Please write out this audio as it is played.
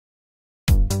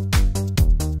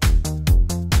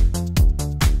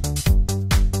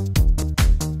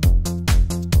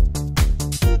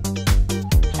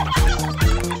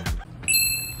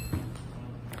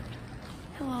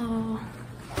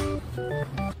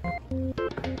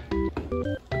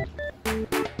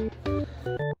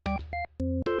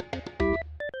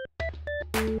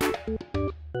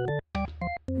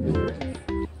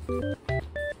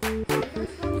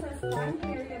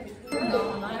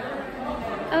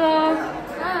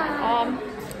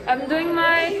I'm doing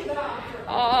my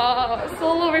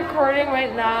solo recording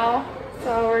right now,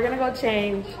 so we're gonna go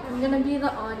change. I'm gonna be the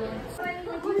audience.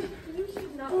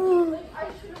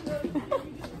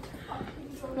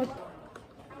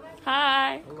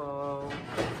 Hi. Hello.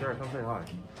 Sarah, come say hi.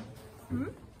 Hmm?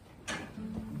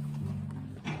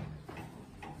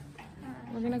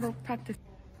 We're gonna go practice.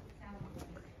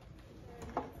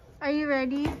 Are you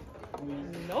ready?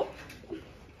 Nope.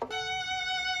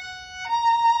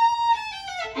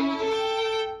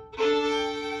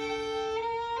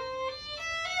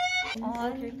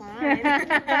 Oh, okay, fine.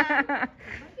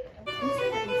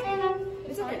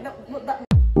 It's okay.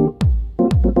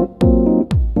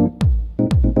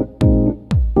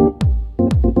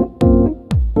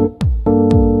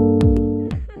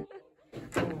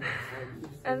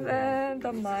 And then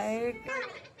the mic.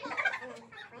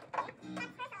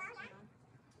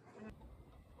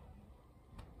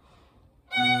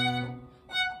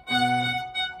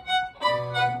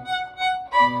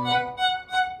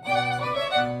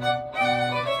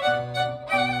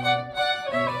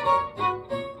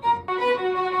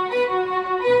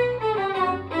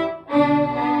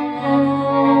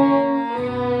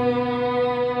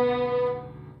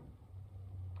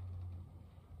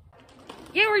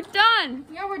 Yeah, we're done.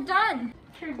 Yeah, we're done.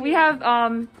 We have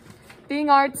Bing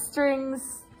Arts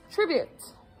Strings tribute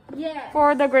Yeah.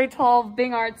 for the grade 12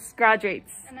 Bing Arts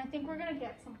graduates. And I think we're gonna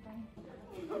get something.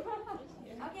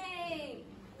 Okay.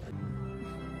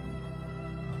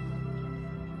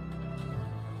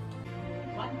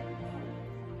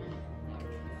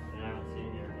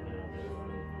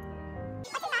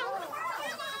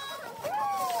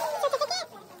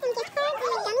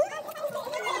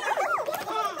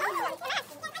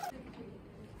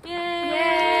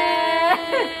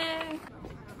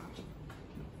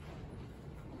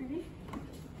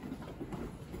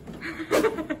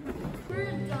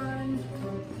 We're done.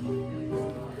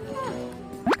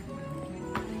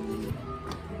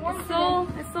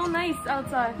 It's so nice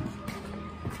outside.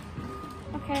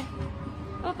 Okay.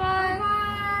 Bye bye. Bye.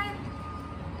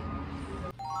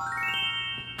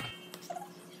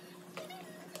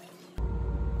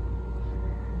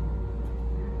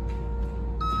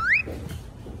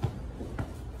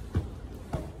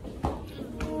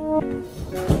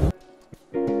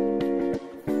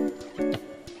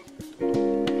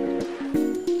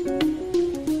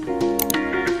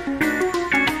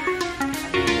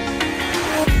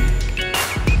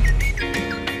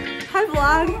 Hi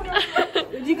vlog!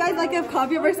 Do you guys like a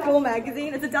copy of our school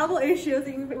magazine? It's a double issue, so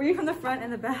you can read from the front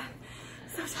and the back.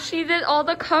 So She did all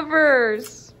the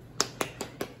covers.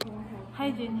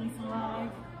 hi Denise vlog.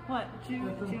 What?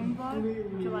 June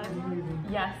vlog? July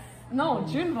vlog? Yes. No,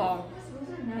 June vlog.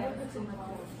 Yeah,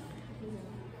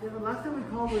 the last time we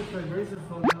called with the Teresa's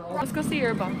phone. Let's go see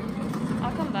your bum.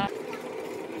 I'll come back.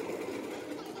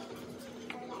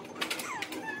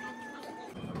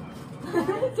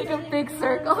 Take a big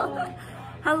circle.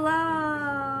 Hello!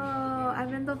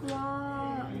 I'm in the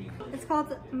vlog. It's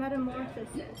called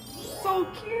Metamorphosis. So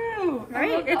cute.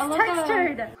 Right? It's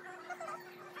textured.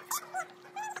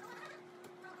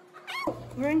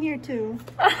 We're in here too.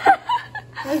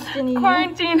 Where's Ginny?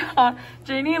 Quarantine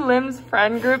Janie Lim's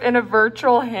friend group in a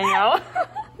virtual hangout.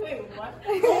 Wait, what?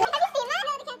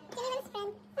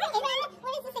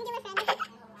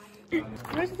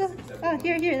 Where's the? Oh,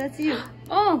 here, that's you.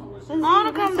 Oh,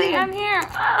 Monica, I'm here.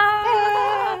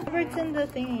 Ah. Robert's in the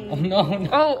thingy. Oh no.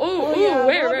 Oh, yeah,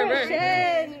 where? Robert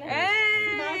Shin.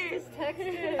 Hey. Fastest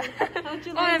texture. How'd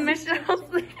you Oh, I like missed it.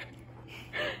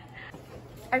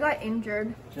 I got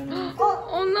injured.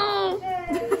 Oh no.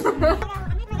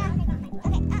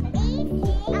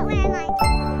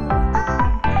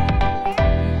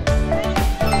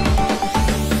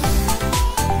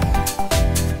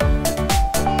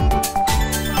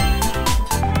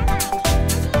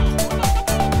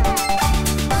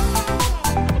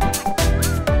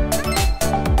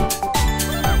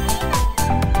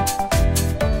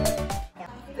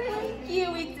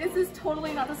 This is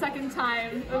totally not the second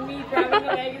time of me grabbing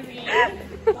a magazine.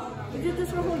 We did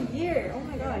this for a whole year. Oh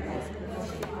my god.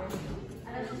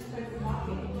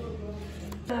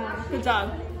 Good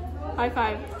job. High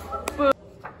five. Of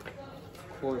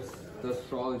course, the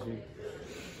astrology.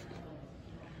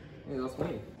 Hey, that's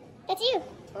me. It's you.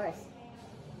 Of course.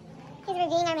 He's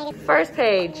reviewing our magazine. First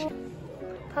page.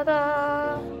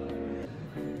 Ta-da.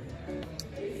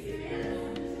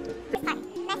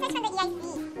 Message from the EIC.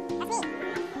 That's me.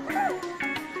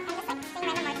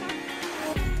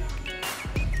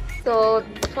 So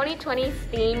 2020's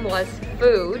theme was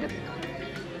food.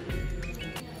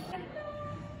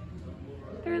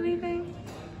 They're leaving.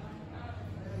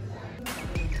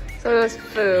 So it was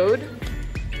food.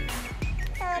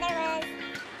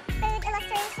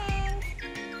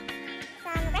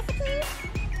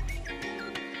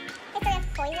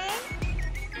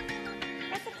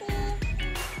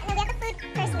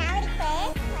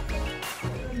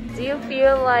 Do you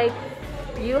feel like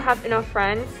you have enough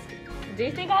friends? Do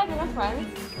you think I have enough friends?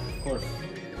 Of course.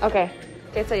 Okay,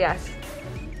 it's a yes.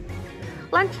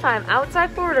 Lunchtime,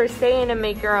 outside food or stay in and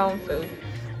make your own food?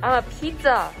 A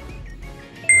pizza.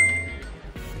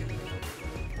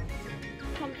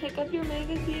 Come pick up your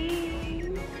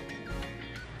magazine.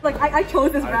 Like, I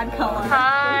chose this red color.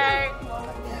 Hi.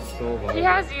 So He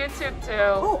has YouTube too.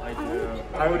 Oh, I do.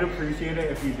 I would appreciate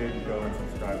it if you did go and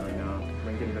subscribe right now.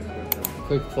 Link in the description.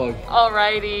 Quick plug.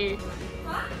 Alrighty.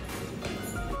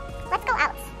 Let's go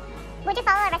out. Would you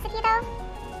follow a recipe though?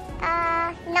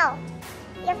 No.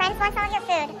 Your friends want some of your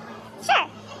food. Sure.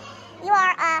 You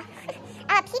are,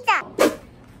 pizza.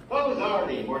 Those are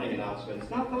the morning announcements,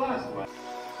 not the last one.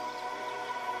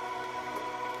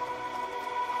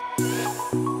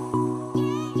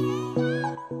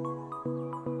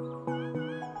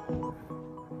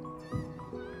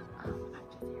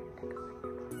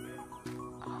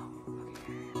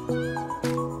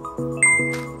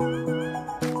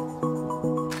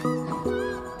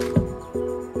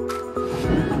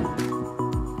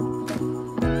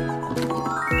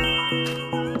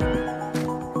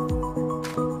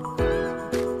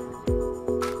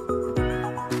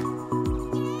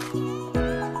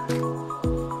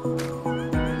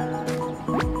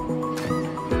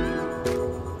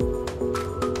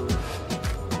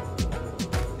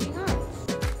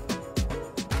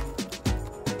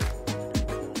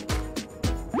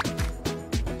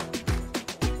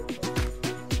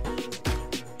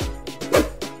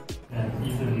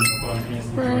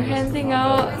 We're handing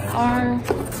out our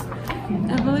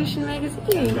Evolution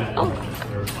magazine. Oh.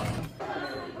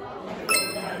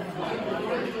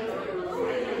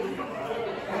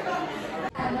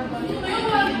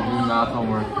 Math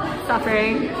homework.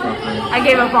 Suffering. I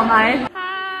gave up on mine.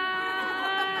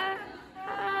 Hi.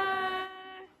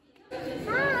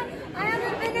 I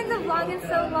haven't been in the vlog in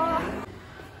so long.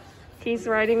 He's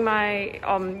writing my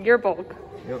yearbook.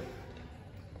 Yep.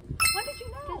 What did you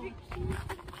know?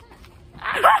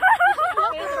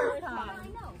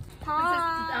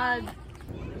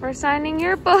 We're signing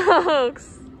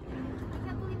yearbooks. I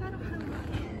can't believe I don't have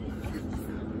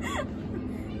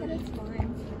But it's fine.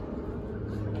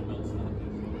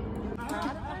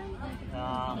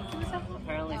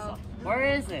 Apparently so. Where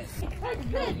is it?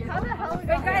 How the hell is Wait,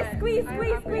 guys, squeeze.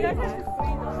 Wait, no, squeeze.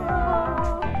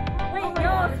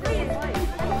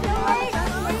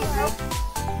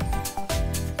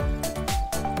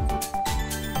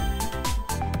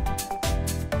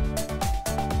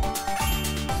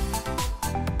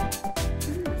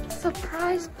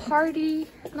 Surprise party.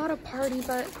 Not a party,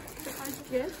 but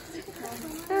yes.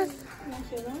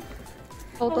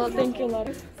 Hold on, thank you,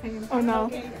 Lotta. Oh no.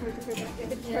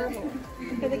 It's terrible.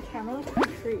 For the camera, look at the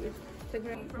trees. The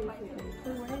green trees.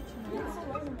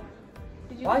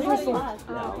 Why is it so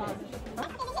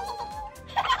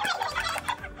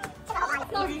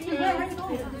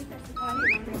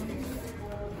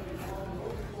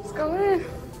Let's go in.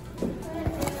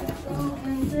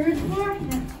 Third floor?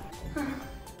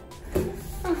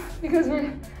 Because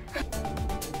we're...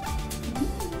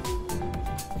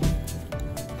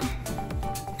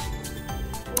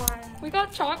 We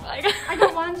got chocolate. I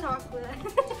got one chocolate.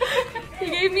 He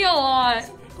gave me a lot.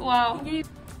 Wow. I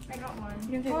got one. You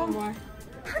can take one more.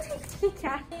 I'll take two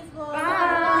cats.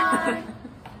 Bye.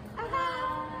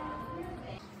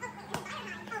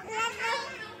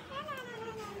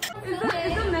 Is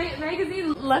the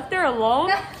magazine left there alone?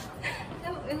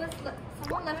 No, it was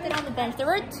someone left it on the bench. There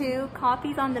were 2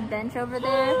 copies on the bench over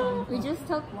there. We just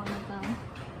took one of them.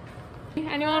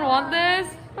 Anyone want this?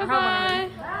 Bye-bye.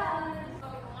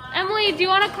 Emily, do you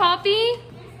want a copy?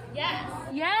 Yes.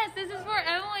 Yes, this is for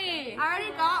Emily. I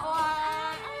already got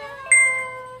one.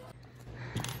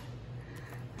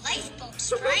 Lifeboat's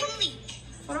trying leak.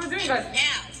 What am I doing, guys?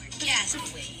 Now we're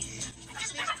castaways.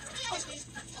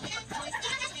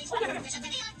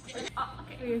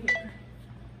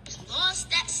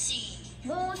 Lost at sea.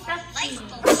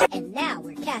 Lifeboats. And now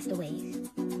we're castaways.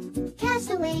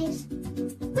 Castaways.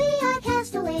 We are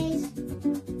castaways.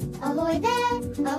 Ahoy there,